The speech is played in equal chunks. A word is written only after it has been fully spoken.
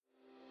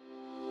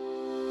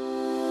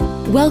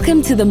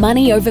Welcome to the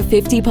Money Over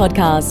 50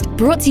 podcast,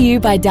 brought to you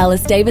by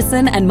Dallas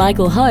Davison and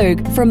Michael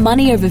Hogue from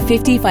Money Over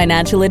 50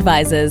 Financial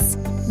Advisors.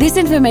 This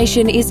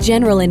information is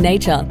general in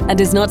nature and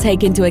does not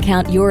take into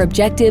account your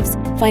objectives,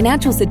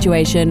 financial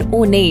situation,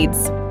 or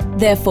needs.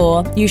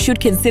 Therefore, you should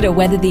consider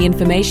whether the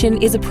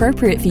information is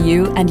appropriate for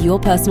you and your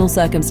personal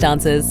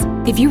circumstances.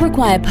 If you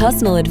require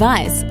personal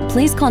advice,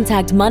 please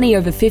contact Money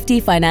Over 50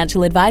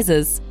 Financial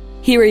Advisors.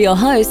 Here are your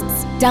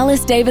hosts,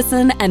 Dallas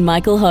Davison and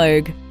Michael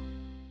Hogue.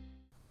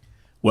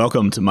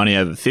 Welcome to Money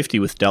Over 50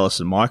 with Dallas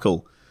and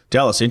Michael.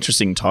 Dallas,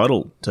 interesting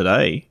title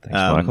today. Thanks,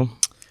 Michael.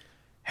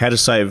 How to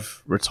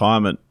save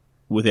retirement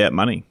without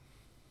money.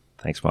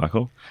 Thanks,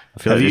 Michael.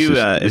 I feel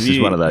like this is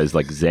one of those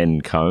like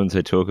Zen koans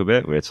they talk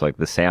about, where it's like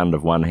the sound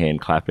of one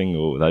hand clapping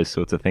or those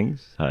sorts of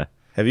things. So.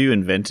 Have you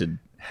invented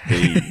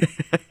the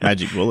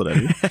magic bullet,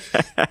 have you?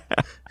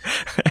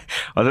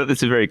 I thought this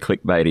is a very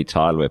clickbaity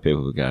title where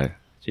people would go,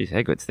 geez,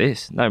 heck, what's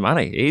this? No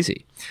money,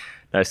 easy.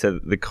 No, so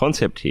the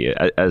concept here,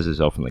 as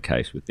is often the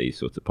case with these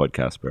sorts of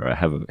podcasts, where I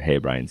have a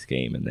harebrained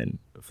scheme and then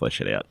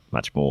flesh it out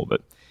much more. But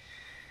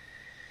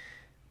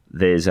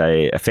there's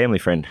a family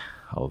friend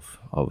of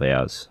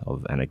ours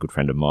and a good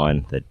friend of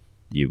mine that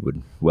you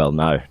would well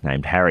know,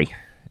 named Harry.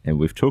 And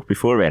we've talked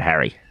before about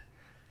Harry.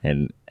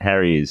 And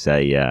Harry is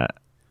he's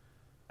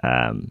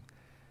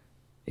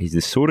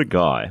the sort of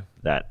guy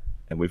that,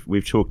 and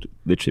we've talked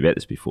literally about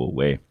this before,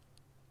 where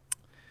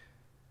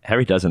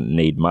Harry doesn't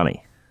need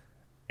money.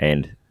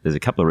 And there's a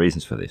couple of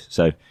reasons for this.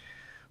 So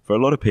for a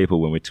lot of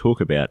people, when we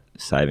talk about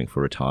saving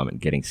for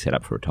retirement, getting set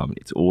up for retirement,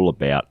 it's all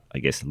about, I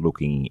guess,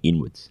 looking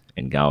inwards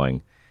and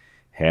going,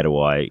 how do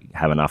I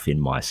have enough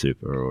in my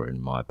super or in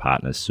my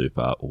partner's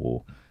super,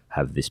 or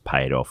have this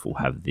paid off, or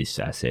have this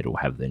asset, or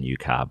have the new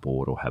car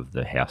bought, or have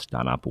the house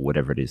done up, or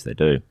whatever it is they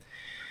do.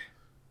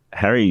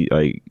 Harry,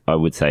 I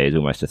would say, is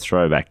almost a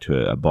throwback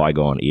to a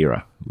bygone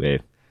era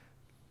where,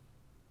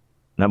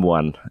 number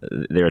one,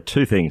 there are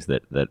two things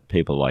that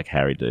people like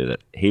Harry do that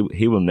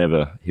he will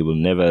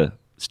never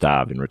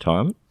starve in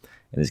retirement,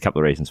 and there's a couple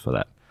of reasons for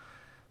that.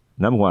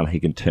 Number one, he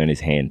can turn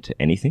his hand to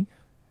anything,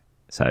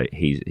 so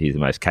he's the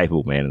most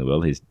capable man in the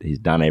world. He's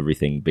done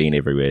everything, been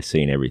everywhere,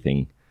 seen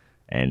everything,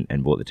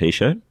 and bought the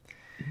T-shirt.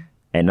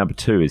 And number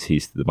two is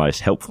he's the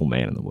most helpful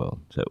man in the world.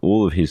 So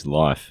all of his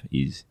life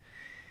is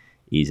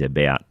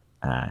about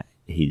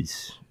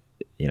his,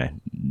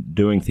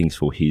 doing things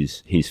for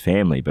his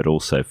family, but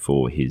also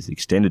for his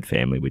extended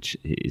family, which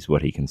is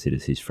what he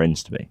considers his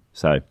friends to be.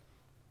 So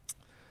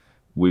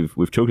we've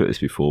talked about this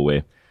before,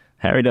 where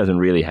Harry doesn't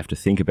really have to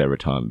think about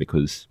retirement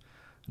because,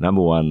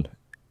 number one,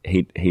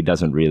 he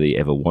doesn't really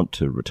ever want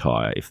to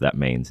retire if that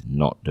means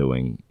not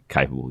doing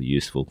capable,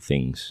 useful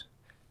things,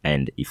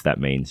 and if that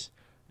means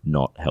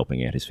not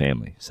helping out his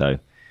family. So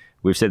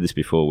we've said this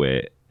before,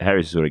 where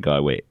Harry's the sort of guy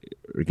where,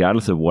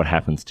 regardless of what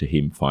happens to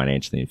him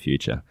financially in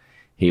future,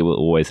 he will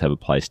always have a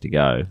place to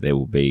go.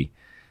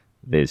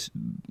 There's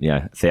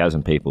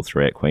 1,000 people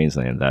throughout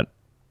Queensland that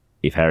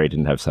if Harry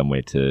didn't have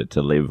somewhere to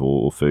live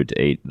or food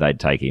to eat, they'd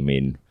take him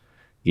in,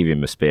 give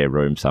him a spare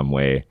room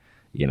somewhere,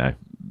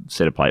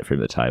 set a plate for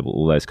him at the table,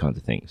 all those kinds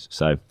of things.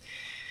 So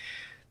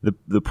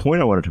the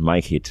point I wanted to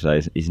make here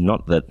today is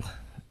not that,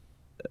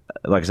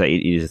 like I say,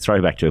 it is a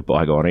throwback to a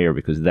bygone era,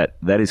 because that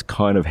is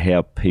kind of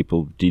how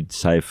people did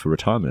save for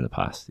retirement in the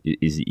past.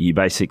 Is you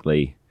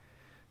basically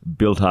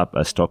built up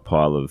a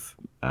stockpile of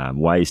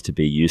ways to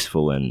be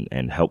useful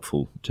and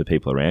helpful to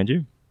people around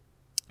you.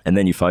 And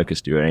then you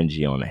focused your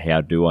energy on, how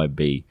do I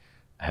be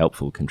a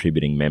helpful,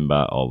 contributing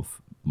member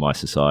of my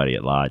society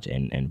at large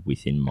and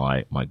within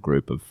my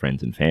group of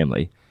friends and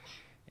family.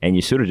 And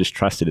you sort of just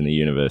trusted in the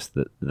universe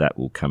that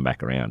will come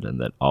back around,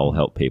 and that I'll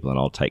help people and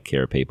I'll take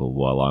care of people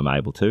while I'm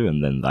able to,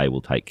 and then they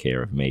will take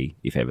care of me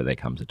if ever there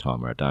comes a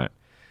time where I don't.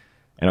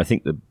 And I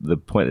think the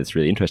point that's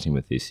really interesting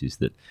with this is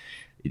that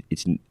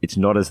it's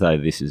not as though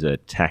this is a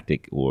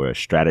tactic or a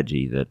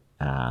strategy that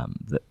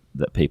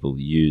people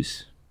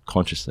use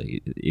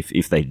consciously.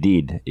 If they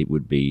did, it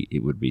would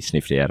be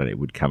sniffed out and it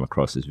would come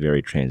across as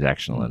very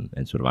transactional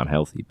and sort of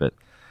unhealthy. But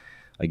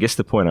I guess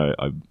the point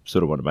I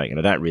sort of want to make, and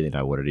I don't really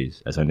know what it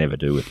is, as I never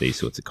do with these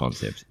sorts of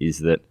concepts, is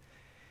that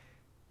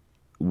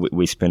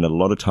we spend a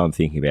lot of time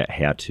thinking about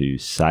how to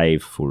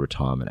save for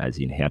retirement, as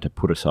in how to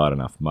put aside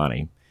enough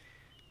money.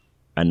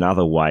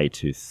 Another way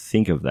to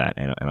think of that,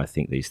 and I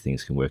think these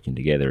things can work in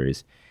together,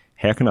 is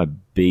how can I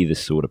be the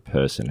sort of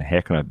person,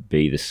 how can I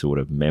be the sort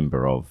of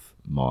member of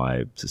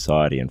my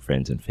society and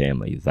friends and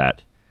family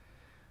that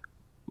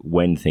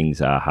when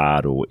things are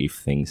hard, or if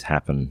things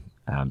happen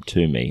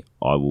to me,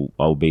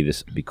 I'll be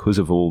this, because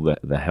of all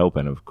the help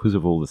and because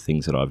of all the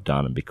things that I've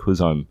done, and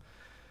because I'm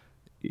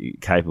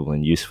capable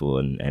and useful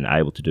and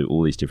able to do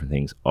all these different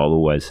things, I'll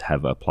always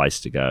have a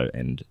place to go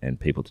and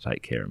people to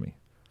take care of me.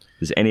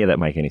 Does any of that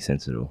make any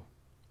sense at all?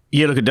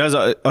 Yeah, look, it does.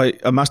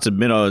 I must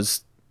admit, I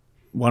was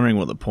wondering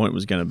what the point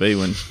was going to be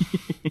when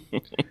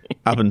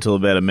up until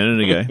about a minute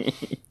ago.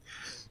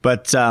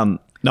 But no,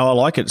 I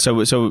like it.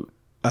 So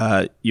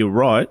you're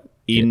right.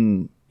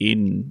 In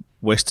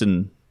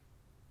Western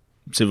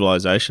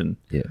civilization,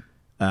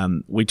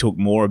 we talk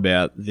more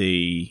about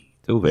the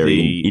Still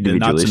very the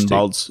nuts and individualistic.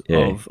 bolts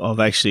Yeah.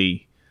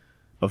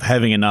 of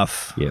having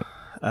enough Yeah.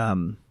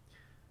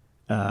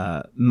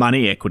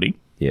 money equity,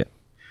 Yeah.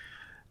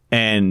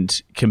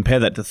 and compare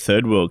that to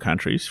third world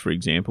countries, for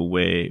example,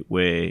 where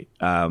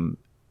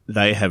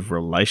they have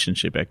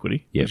relationship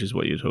equity, Yep. which is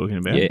what you're talking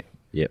about. Yeah.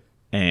 Yeah.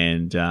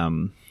 And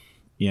I'm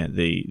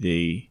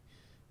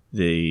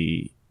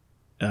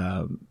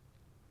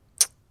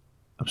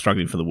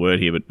struggling for the word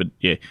here, but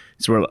yeah,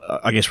 it's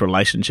I guess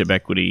relationship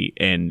equity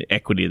and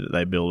equity that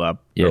they build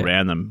up Yeah.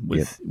 around them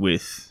with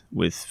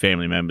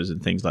family members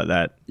and things like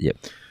that. Yep.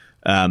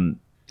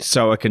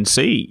 So I can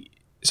see.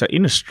 So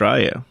in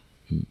Australia,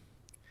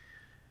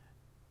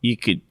 you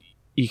can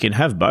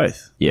have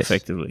both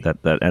effectively.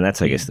 And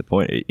that's I guess the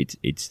point.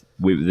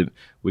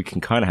 We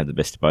can kind of have the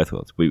best of both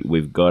worlds.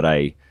 We've got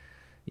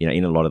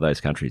in a lot of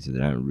those countries they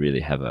don't really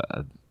have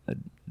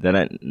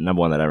number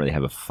one, they don't really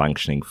have a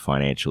functioning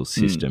financial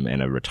system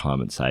and a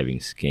retirement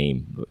savings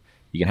scheme. But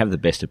you can have the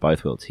best of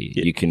both worlds here.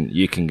 Yeah.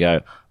 You can go,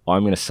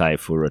 I'm going to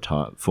save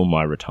for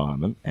my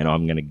retirement, and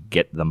I'm going to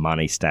get the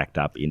money stacked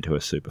up into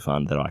a super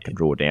fund that I can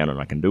draw down, and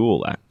I can do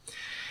all that.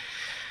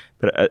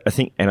 But I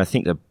think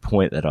the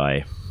way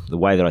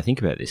that I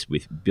think about this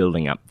with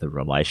building up the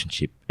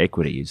relationship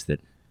equity is that,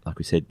 like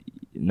we said,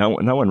 no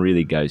one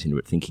really goes into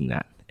it thinking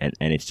that, and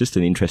it's just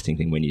an interesting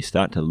thing when you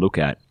start to look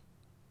at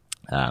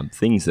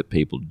things that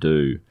people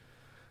do,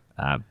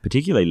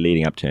 particularly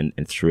leading up to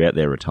and throughout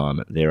their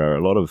retirement. There are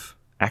a lot of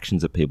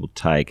actions that people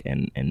take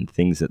and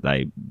things that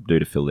they do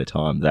to fill their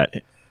time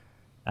that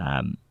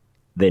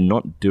they're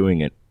not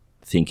doing it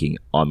thinking,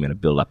 I'm going to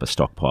build up a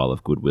stockpile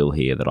of goodwill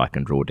here that I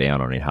can draw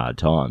down on in hard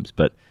times.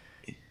 But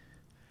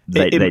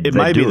it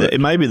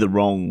may be the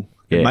wrong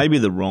Yeah. it may be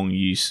the wrong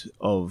use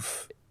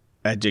of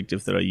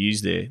adjective that I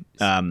use there.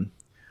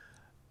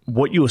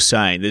 What you were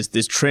saying, there's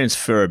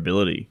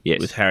transferability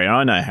Yes. with Harry. And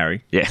I know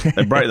Harry. Yeah.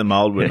 They broke the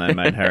mold when they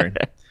made Harry.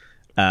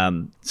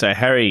 So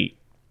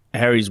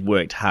Harry's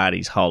worked hard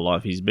his whole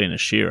life. He's been a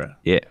shearer.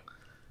 Yeah.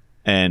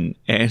 And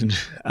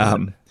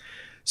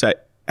so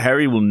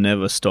Harry will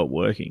never stop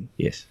working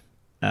Yes.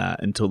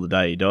 until the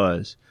day he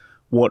dies.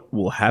 What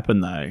will happen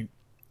though,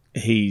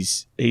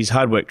 his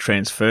hard work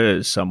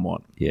transfers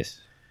somewhat. Yes.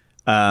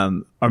 I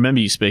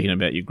remember you speaking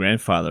about your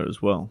grandfather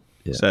as well.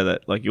 Yeah. So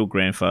that like your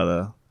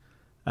grandfather,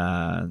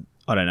 I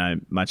don't know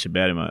much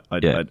about him.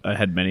 I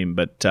had met him,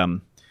 but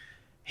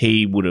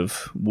he would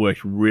have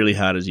worked really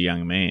hard as a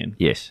young man.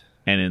 Yes.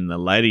 And in the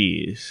later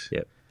years,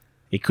 Yep.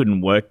 he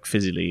couldn't work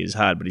physically as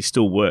hard, but he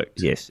still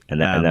worked. Yes.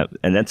 And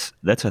that's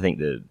I think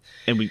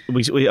And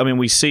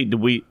we see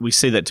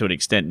that to an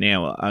extent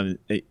now.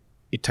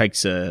 It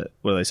takes a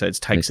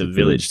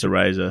village to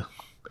raise a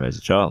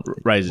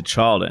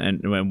child,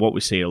 and what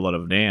we see a lot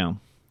of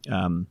now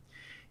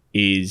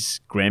is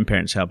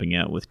grandparents helping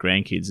out with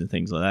grandkids and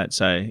things like that.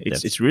 So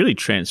it's really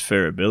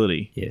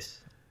transferability. Yes.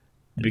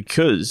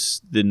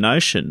 Because the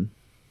notion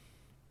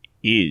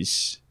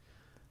is,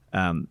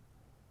 in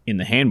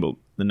the handbook,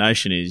 the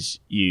notion is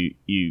you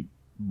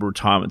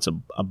retirement's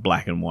a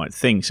black and white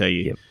thing. So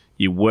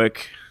you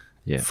work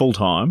full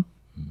time,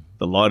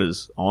 the light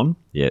is on,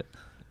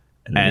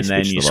 and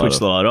then you switch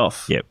the light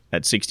off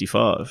at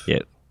 65,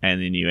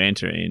 and then you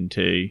enter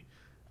into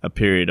a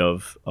period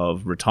of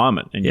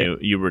retirement, and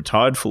you're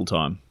retired full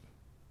time.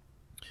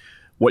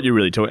 What you're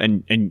really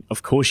talking, and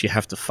of course you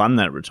have to fund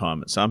that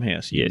retirement somehow.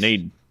 So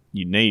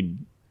you need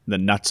the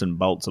nuts and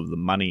bolts of the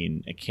money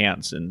in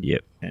accounts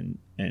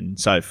and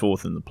so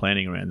forth, and the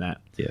planning around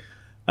that.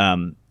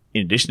 In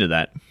addition to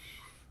that,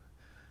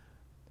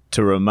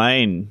 to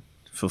remain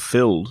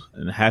fulfilled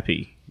and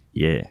happy,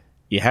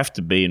 you have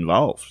to be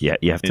involved. Yeah,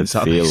 you have to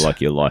feel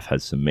like your life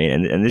has some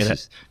meaning. And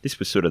this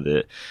was sort of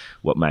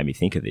what made me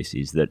think of this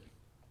is that,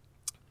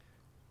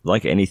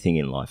 like anything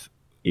in life,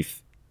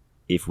 if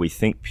we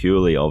think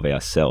purely of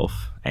ourselves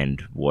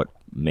and what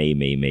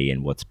me,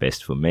 and what's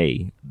best for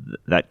me,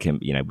 that can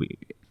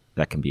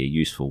be a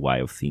useful way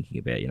of thinking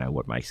about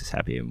what makes us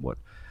happy and what.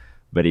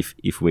 But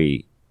if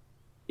we're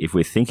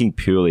thinking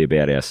purely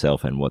about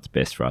ourselves and what's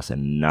best for us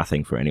and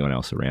nothing for anyone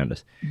else around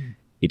us,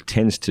 it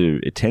tends to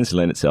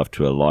lend itself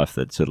to a life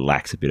that sort of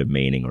lacks a bit of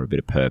meaning or a bit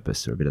of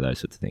purpose or a bit of those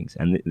sorts of things.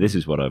 And this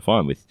is what I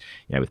find with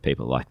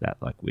people like that,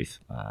 like with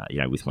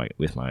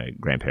my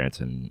grandparents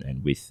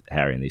and with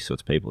Harry and these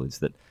sorts of people, is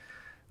that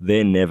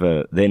they're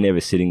never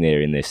sitting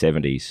there in their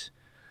 70s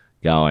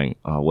going,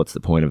 oh, what's the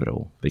point of it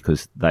all?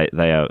 Because they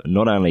are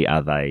not only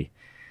are they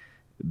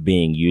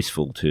being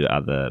useful to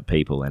other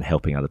people and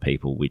helping other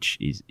people, which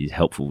is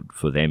helpful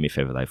for them if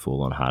ever they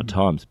fall on hard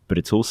times, but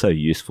it's also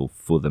useful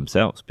for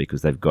themselves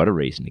because they've got a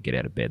reason to get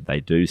out of bed. They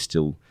do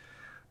still,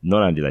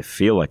 not only do they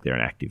feel like they're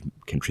an active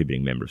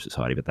contributing member of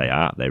society, but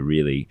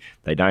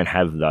they don't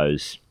have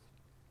those,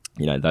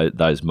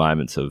 those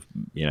moments of,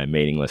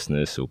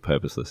 meaninglessness or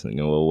purposelessness.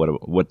 Well,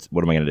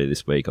 what am I going to do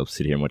this week? I'll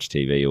sit here and watch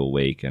TV all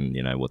week, and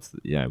what's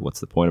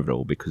the point of it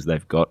all? Because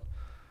they've got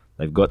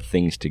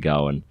things to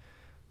go and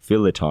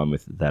fill their time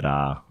with that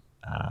are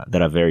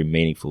very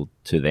meaningful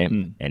to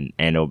them, and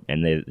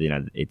they're,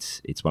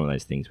 it's one of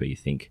those things where you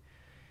think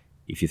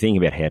if you think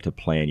about how to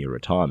plan your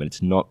retirement,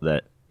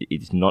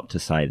 it's not to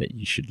say that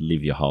you should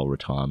live your whole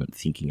retirement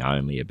thinking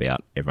only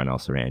about everyone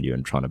else around you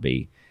and trying to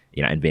be,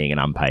 and being an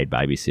unpaid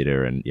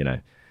babysitter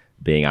and,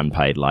 being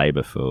unpaid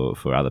labour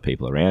for other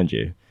people around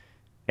you,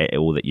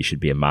 or that you should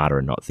be a martyr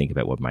and not think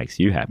about what makes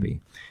you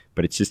happy.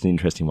 But it's just an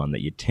interesting one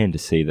that you tend to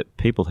see that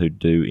people who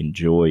do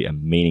enjoy a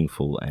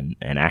meaningful and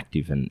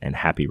active and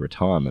happy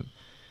retirement,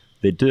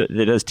 there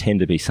does tend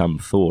to be some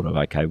thought of,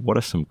 okay, what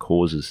are some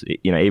causes,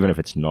 even if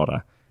it's not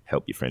a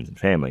help your friends and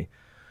family,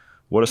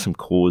 what are some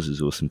causes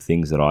or some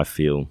things that I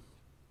feel,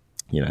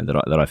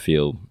 that I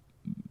feel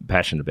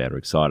passionate about or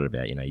excited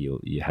about?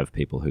 You have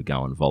people who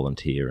go and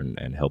volunteer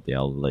and help the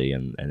elderly,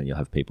 and then you'll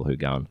have people who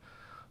go and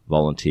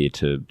volunteer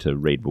to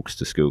read books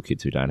to school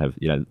kids who don't have,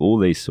 all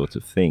these sorts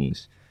of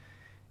things.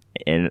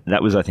 And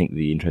that was, I think,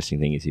 the interesting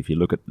thing is if you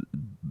look at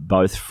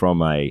both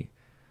from a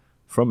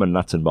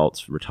nuts and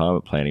bolts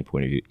retirement planning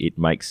point of view, it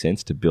makes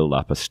sense to build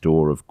up a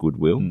store of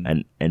goodwill,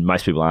 and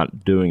most people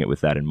aren't doing it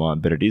with that in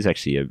mind, but it is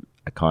actually a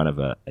kind of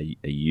a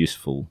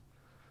useful,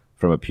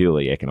 from a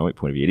purely economic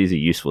point of view, it is a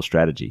useful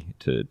strategy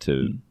to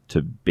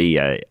be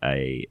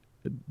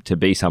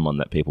someone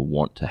that people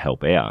want to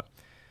help out.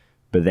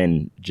 But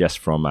then just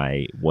from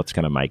what's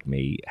going to make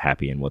me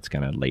happy and what's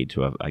going to lead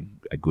to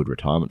a good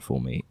retirement for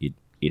me,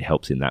 it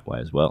helps in that way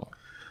as well.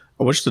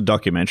 I watched a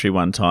documentary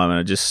one time and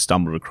I just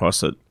stumbled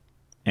across it,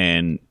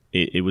 and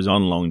it was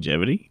on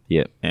longevity.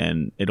 Yeah.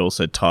 And it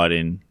also tied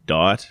in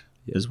diet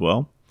as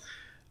well.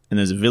 And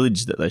there's a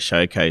village that they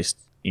showcased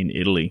in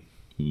Italy,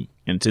 and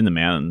it's in the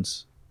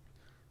mountains.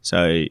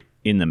 So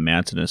in the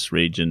mountainous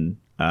region,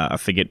 I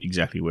forget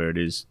exactly where it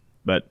is,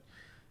 but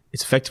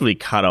it's effectively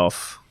cut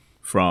off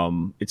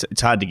from,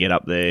 it's hard to get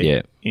up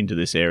there into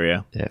this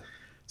area. Yeah.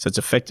 So it's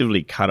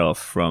effectively cut off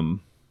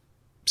from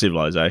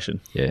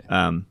civilization. Yeah.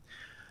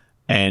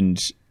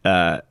 And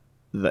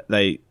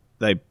they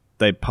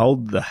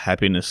polled the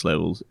happiness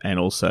levels and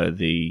also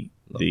the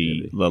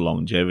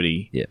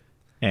longevity. Yeah.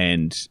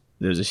 And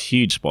there's a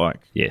huge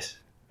spike. Yes.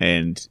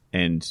 And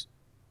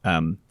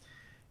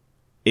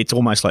it's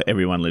almost like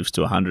everyone lives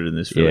to 100 in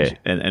this village.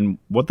 Yeah. And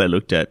what they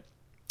looked at,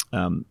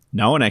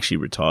 no one actually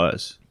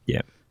retires.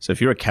 Yeah. So if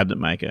you're a cabinet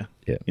maker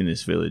in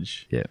this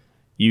village,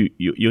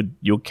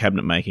 you're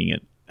cabinet making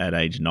at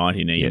age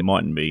 90 now. You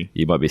mightn't be.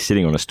 You might be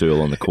sitting on a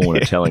stool on the corner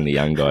telling the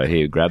young guy,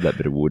 here, grab that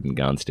bit of wood and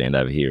go and stand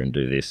over here and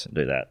do this and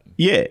do that.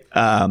 Yeah.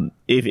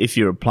 If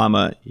you're a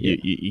plumber,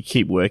 you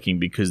keep working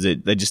because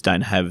they just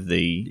don't have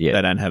they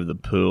don't have the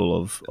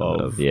pool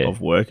of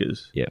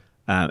workers. Yeah.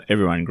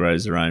 Everyone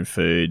grows their own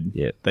food.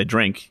 Yeah. They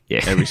drink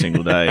every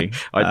single day.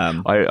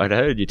 I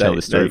heard you tell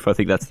this story before. I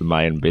think that's the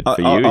main bit for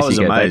you. I was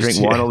amazed. They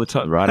drink wine all the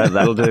time. Right,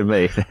 that'll do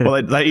me.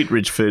 Well, they eat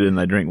rich food and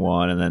they drink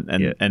wine,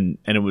 and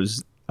it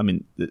was. I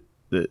mean,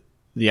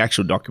 the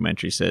actual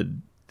documentary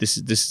said this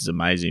is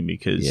amazing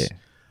because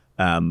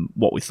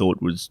what we thought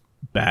was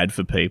bad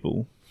for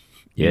people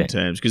in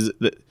terms, because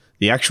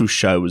the actual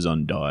show was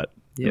on diet.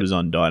 It was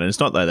on diet, and it's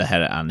not that they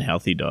had an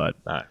unhealthy diet.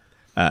 No.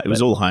 It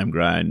was all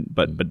homegrown,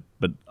 but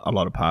a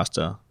lot of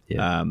pasta,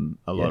 a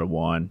lot of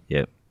wine.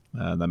 Yeah,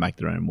 they make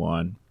their own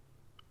wine,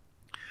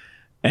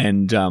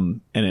 and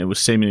it was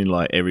seemingly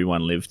like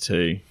everyone lived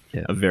to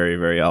a very,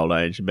 very old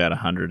age, about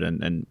 100,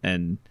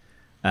 and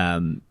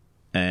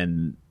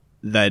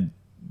they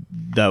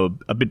were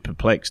a bit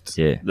perplexed.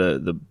 Yeah.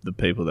 The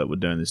people that were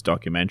doing this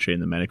documentary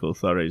and the medical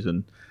authorities,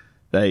 and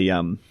they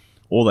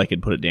all they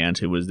could put it down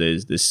to was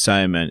there's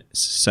so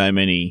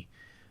many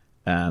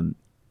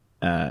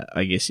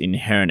I guess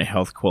inherent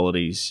health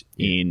qualities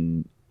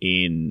in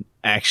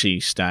actually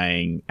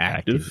staying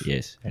active,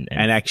 yes, and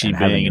actually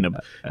being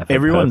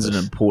everyone's an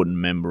important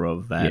member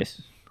of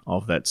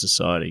that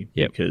society,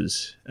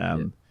 because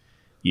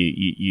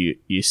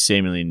you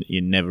seemingly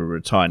you never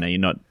retire. Now you're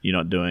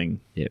not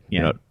doing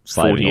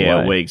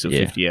 40-hour weeks or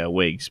 50-hour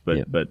weeks,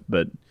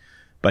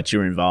 but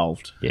you're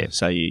involved. Yeah.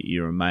 So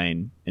you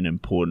remain an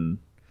important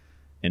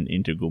and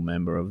integral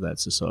member of that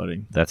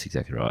society. That's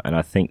exactly right, and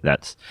I think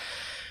that's,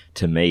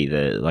 to me,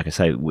 like I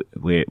say,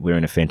 we're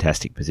in a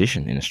fantastic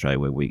position in Australia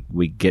where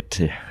we get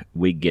to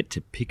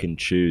pick and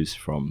choose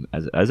from,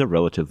 as a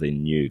relatively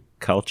new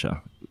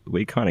culture.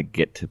 We kind of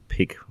get to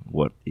pick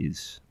what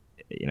is,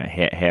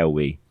 how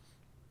we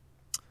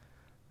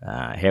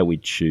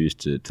choose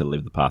to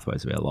live the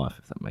pathways of our life,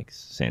 if that makes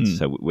sense.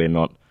 So you're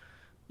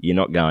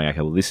not going,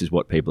 okay, well, this is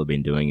what people have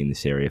been doing in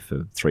this area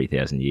for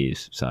 3,000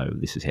 years, so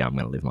this is how I'm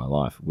going to live my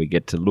life. We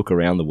get to look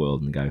around the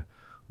world and go,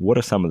 what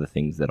are some of the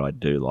things that I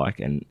do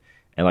like? And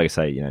like I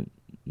say,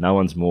 no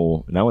one's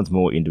more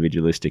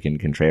individualistic and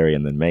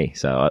contrarian than me.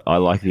 So I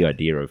like the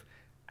idea of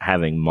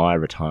having my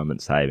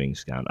retirement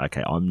savings going,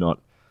 okay, I'm not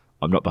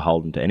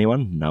beholden to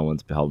anyone. No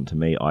one's beholden to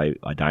me. I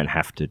don't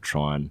have to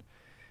try and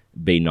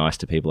be nice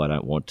to people I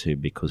don't want to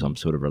because I'm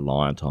sort of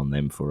reliant on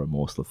them for a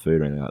morsel of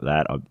food or anything like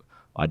that.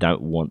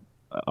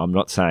 I'm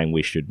not saying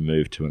we should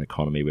move to an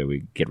economy where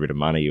we get rid of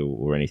money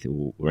or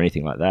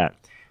anything like that.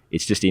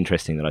 It's just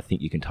interesting that I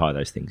think you can tie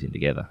those things in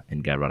together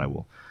and go, right,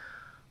 well,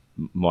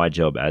 my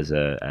job as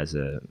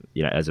a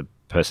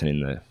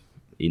person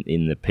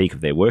in the peak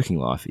of their working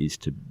life is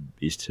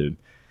to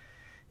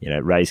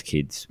raise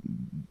kids,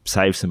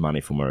 save some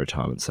money for my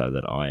retirement so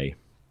that I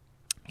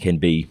can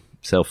be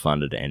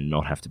self-funded and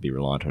not have to be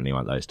reliant on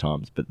anyone at those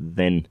times. But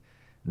then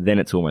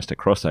it's almost a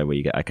crossover where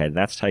you go, okay,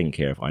 that's taken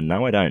care of. I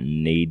know I don't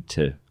need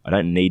to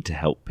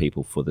help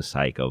people for the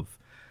sake of,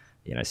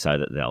 so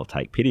that they'll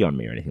take pity on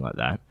me or anything like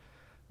that.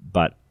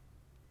 But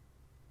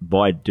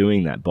by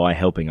doing that, by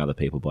helping other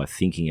people, by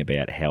thinking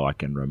about how I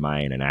can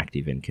remain an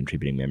active and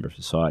contributing member of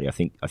society,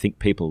 I think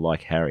people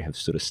like Harry have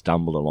sort of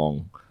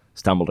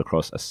stumbled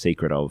across a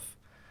secret of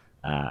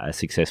a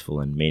successful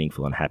and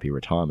meaningful and happy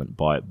retirement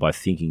by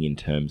thinking in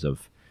terms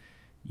of,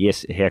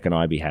 yes, how can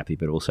I be happy,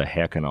 but also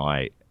how can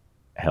I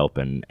help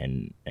and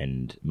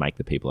make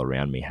the people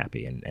around me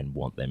happy and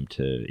want them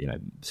to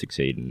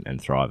succeed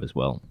and thrive as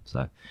well.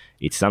 So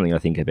it's something I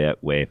think about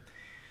where,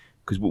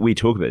 because we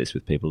talk about this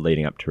with people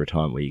leading up to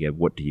retirement, where you go,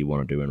 what do you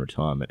want to do in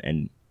retirement?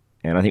 And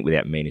I think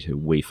without meaning to,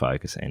 we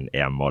focus, and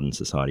our modern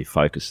society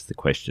focus the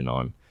question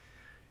on,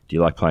 do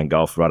you like playing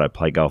golf? Right, I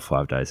play golf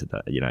 5 days a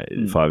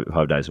day,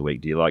 5 days a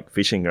week. Do you like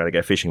fishing? Right, I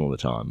go fishing all the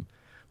time.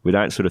 We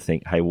don't sort of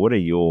think, hey, what are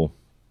your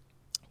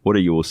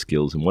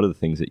skills and what are the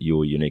things that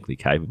you're uniquely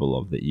capable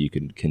of that you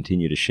can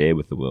continue to share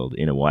with the world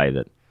in a way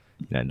that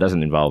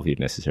doesn't involve you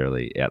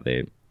necessarily out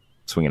there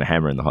swinging a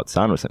hammer in the hot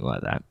sun or something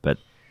like that, but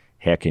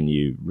how can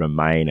you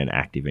remain an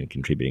active and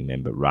contributing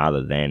member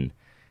rather than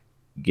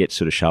get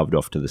sort of shoved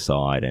off to the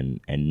side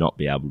and not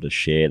be able to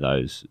share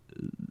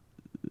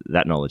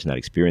that knowledge and that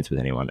experience with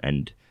anyone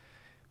and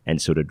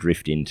sort of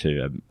drift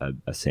into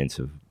a sense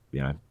of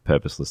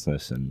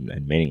purposelessness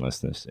and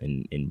meaninglessness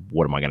in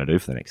what am I going to do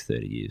for the next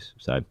 30 years.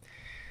 So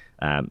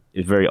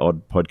it's a very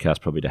odd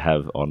podcast probably to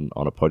have on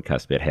a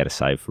podcast about how to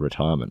save for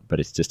retirement, but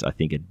it's just, I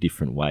think, a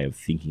different way of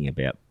thinking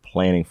about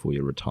planning for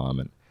your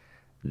retirement.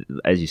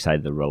 As you say,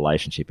 the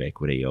relationship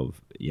equity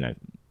of, the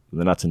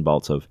nuts and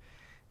bolts of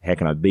how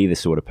can I be the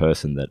sort of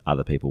person that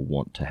other people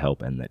want to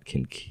help and that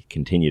can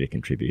continue to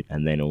contribute,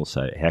 and then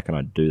also how can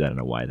I do that in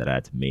a way that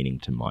adds meaning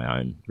to my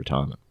own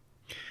retirement.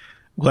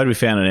 Glad we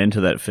found an end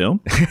to that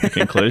film, the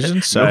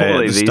conclusion. So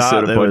at the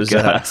start,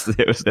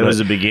 there was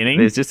a beginning.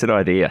 There's just an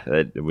idea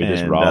that we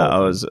just roll. I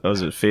was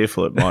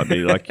fearful it might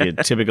be like your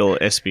typical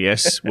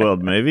SBS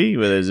world movie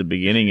where there's a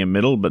beginning and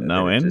middle but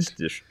no end. It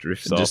just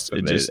drifts off.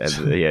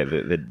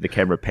 The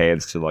camera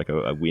pans to like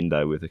a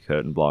window with a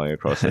curtain blowing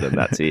across it, and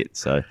that's it.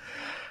 So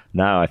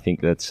no, I think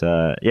that's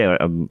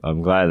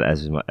I'm glad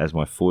that as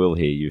my foil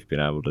here, you've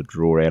been able to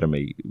draw out of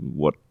me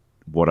what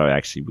I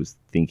actually was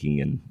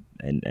thinking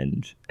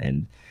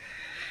and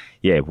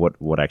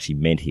what actually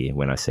meant here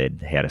when I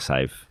said how to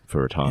save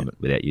for retirement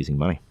without using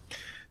money.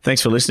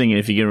 Thanks for listening. And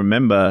if you can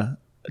remember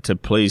to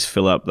please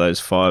fill up those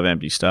 5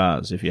 empty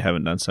stars if you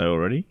haven't done so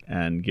already,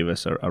 and give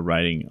us a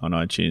rating on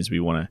iTunes. We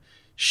want to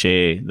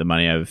share the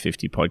Money Over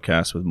 50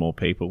 podcast with more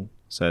people,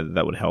 so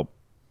that would help.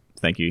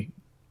 Thank you.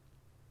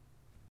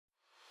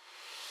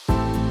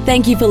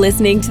 Thank you for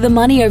listening to the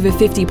Money Over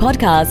 50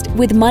 podcast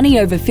with Money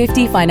Over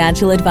 50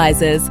 Financial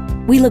Advisors.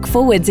 We look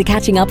forward to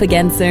catching up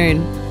again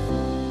soon.